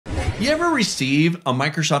You ever receive a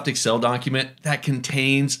Microsoft Excel document that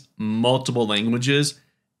contains multiple languages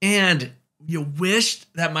and you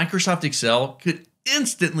wished that Microsoft Excel could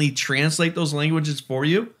instantly translate those languages for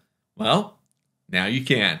you? Well, now you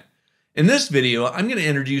can. In this video, I'm going to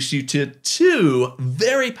introduce you to two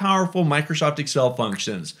very powerful Microsoft Excel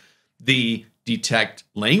functions, the detect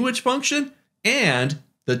language function and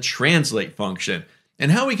the translate function,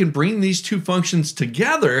 and how we can bring these two functions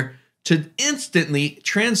together to instantly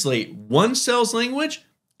translate one cell's language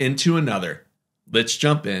into another. Let's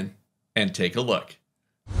jump in and take a look.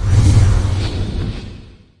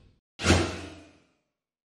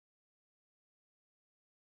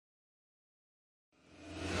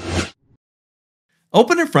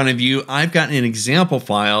 Open in front of you, I've got an example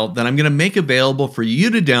file that I'm going to make available for you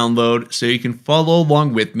to download so you can follow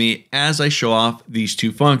along with me as I show off these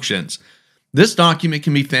two functions. This document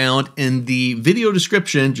can be found in the video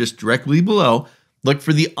description just directly below. Look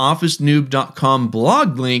for the OfficeNewb.com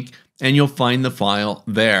blog link and you'll find the file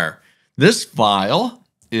there. This file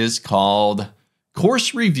is called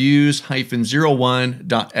Course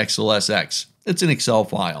Reviews-01.xlsx. It's an Excel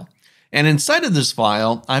file. And inside of this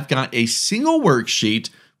file, I've got a single worksheet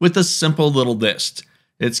with a simple little list.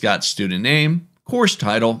 It's got student name, course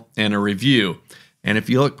title, and a review. And if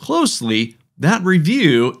you look closely, that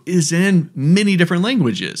review is in many different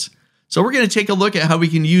languages. So we're going to take a look at how we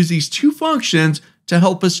can use these two functions to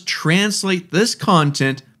help us translate this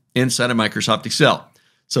content inside of Microsoft Excel.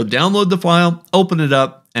 So download the file, open it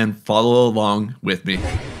up, and follow along with me.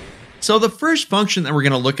 So the first function that we're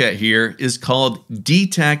going to look at here is called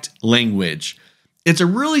detect language. It's a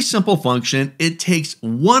really simple function. It takes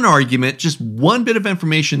one argument, just one bit of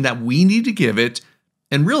information that we need to give it.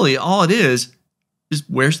 And really all it is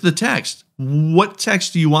where's the text? What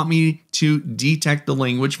text do you want me to detect the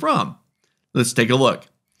language from? Let's take a look.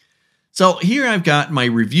 So here I've got my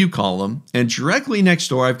review column, and directly next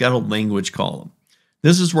door I've got a language column.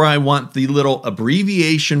 This is where I want the little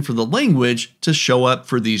abbreviation for the language to show up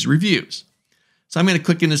for these reviews. So I'm going to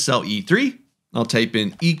click into cell E3. I'll type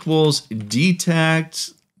in equals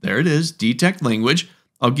detect. There it is, detect language.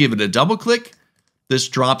 I'll give it a double click. This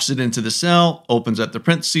drops it into the cell, opens up the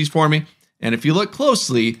parentheses for me. And if you look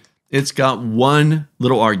closely, it's got one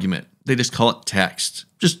little argument. They just call it text.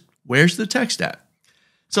 Just where's the text at?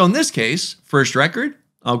 So in this case, first record,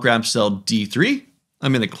 I'll grab cell D3.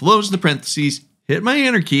 I'm going to close the parentheses, hit my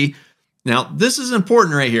enter key. Now, this is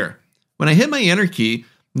important right here. When I hit my enter key,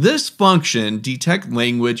 this function, detect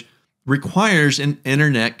language, requires an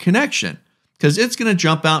internet connection because it's going to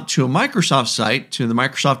jump out to a Microsoft site, to the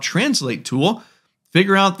Microsoft Translate tool,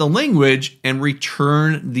 figure out the language, and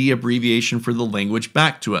return the abbreviation for the language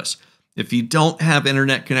back to us. If you don't have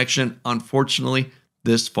internet connection, unfortunately,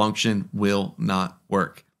 this function will not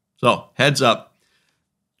work. So heads up,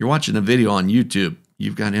 you're watching a video on YouTube,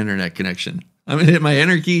 you've got internet connection. I'm going to hit my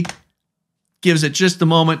enter key, gives it just a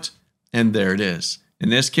moment, and there it is. In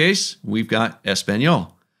this case, we've got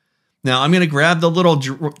Espanol. Now I'm going to grab the little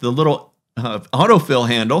autofill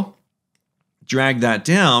handle, drag that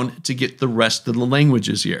down to get the rest of the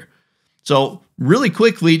languages here. So really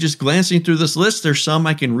quickly, just glancing through this list, there's some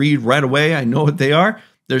I can read right away. I know what they are.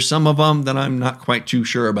 There's some of them that I'm not quite too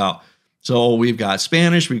sure about. So we've got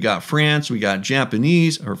Spanish, we've got France, we got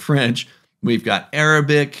Japanese or French, we've got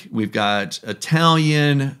Arabic, we've got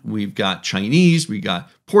Italian, we've got Chinese, we got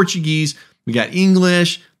Portuguese, we got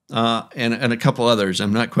English, and a couple others.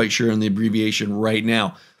 I'm not quite sure on the abbreviation right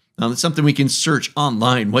now. It's something we can search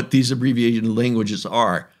online, what these abbreviated languages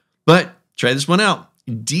are. But try this one out.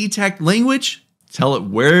 Detect language, tell it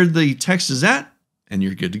where the text is at, and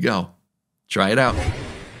you're good to go. Try it out.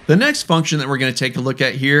 The next function that we're going to take a look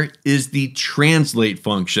at here is the translate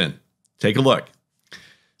function. Take a look.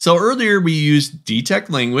 So earlier we used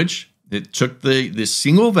detect language. It took the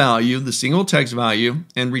single value, the single text value,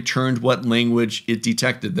 and returned what language it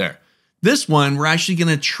detected there. This one, we're actually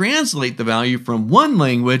going to translate the value from one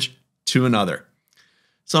language to another.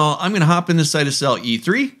 So I'm going to hop in the side of cell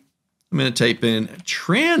E3. I'm going to type in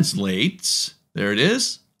translates. There it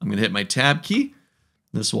is. I'm going to hit my tab key.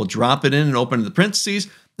 This will drop it in and open the parentheses.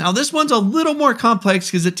 Now this one's a little more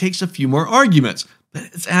complex because it takes a few more arguments, but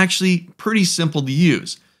it's actually pretty simple to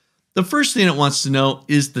use. The first thing it wants to know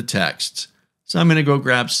is the text. So I'm going to go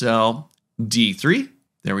grab cell D3.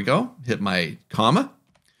 There we go. Hit my comma.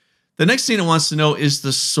 The next thing it wants to know is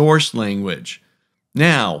the source language.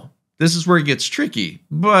 Now, this is where it gets tricky,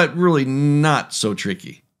 but really not so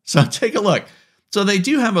tricky. So take a look. So they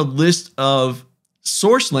do have a list of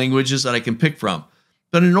source languages that I can pick from.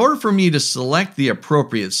 But in order for me to select the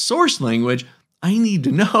appropriate source language, I need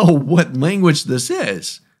to know what language this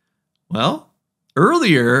is. Well,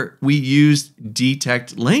 earlier we used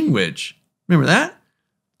detect language. Remember that?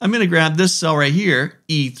 I'm going to grab this cell right here,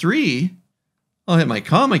 E3. I'll hit my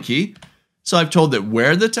comma key. So I've told it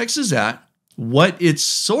where the text is at, what its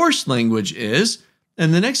source language is,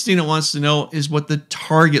 and the next thing it wants to know is what the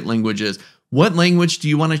target language is. What language do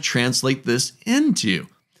you want to translate this into?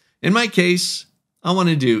 In my case, I want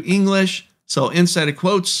to do English. So inside of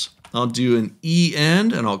quotes, I'll do an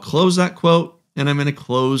EN and I'll close that quote and I'm going to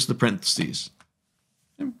close the parentheses.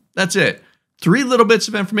 That's it. 3 little bits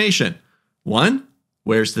of information. 1,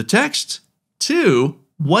 where's the text? 2,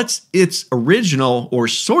 what's its original or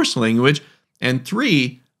source language? And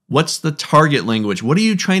 3, what's the target language? What are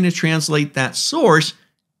you trying to translate that source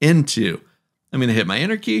into? I'm going to hit my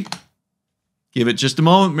enter key. Give it just a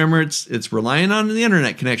moment. Remember, it's relying on the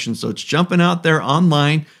internet connection, so it's jumping out there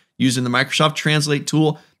online using the Microsoft Translate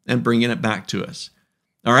tool and bringing it back to us.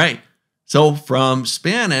 All right, so from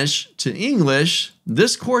Spanish to English,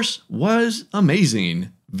 this course was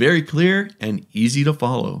amazing. Very clear and easy to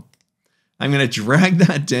follow. I'm going to drag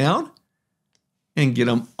that down and get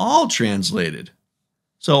them all translated.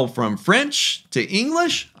 So from French to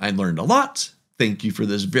English, I learned a lot. Thank you for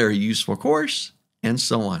this very useful course, and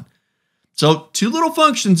so on. So 2 little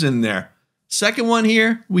functions in there. Second one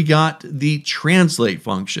here, we got the translate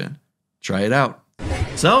function. Try it out.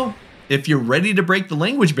 So if you're ready to break the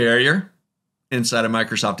language barrier inside of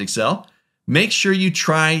Microsoft Excel, make sure you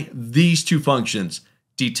try these 2 functions,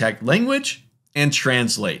 detect language and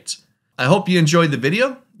translate. I hope you enjoyed the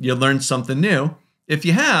video. You learned something new. If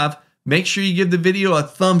you have, make sure you give the video a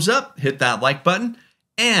thumbs up, hit that like button,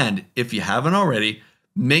 and if you haven't already,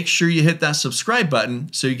 make sure you hit that subscribe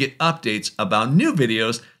button so you get updates about new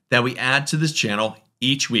videos that we add to this channel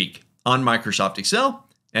each week on Microsoft Excel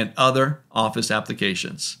and other Office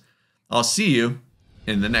applications. I'll see you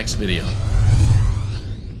in the next video.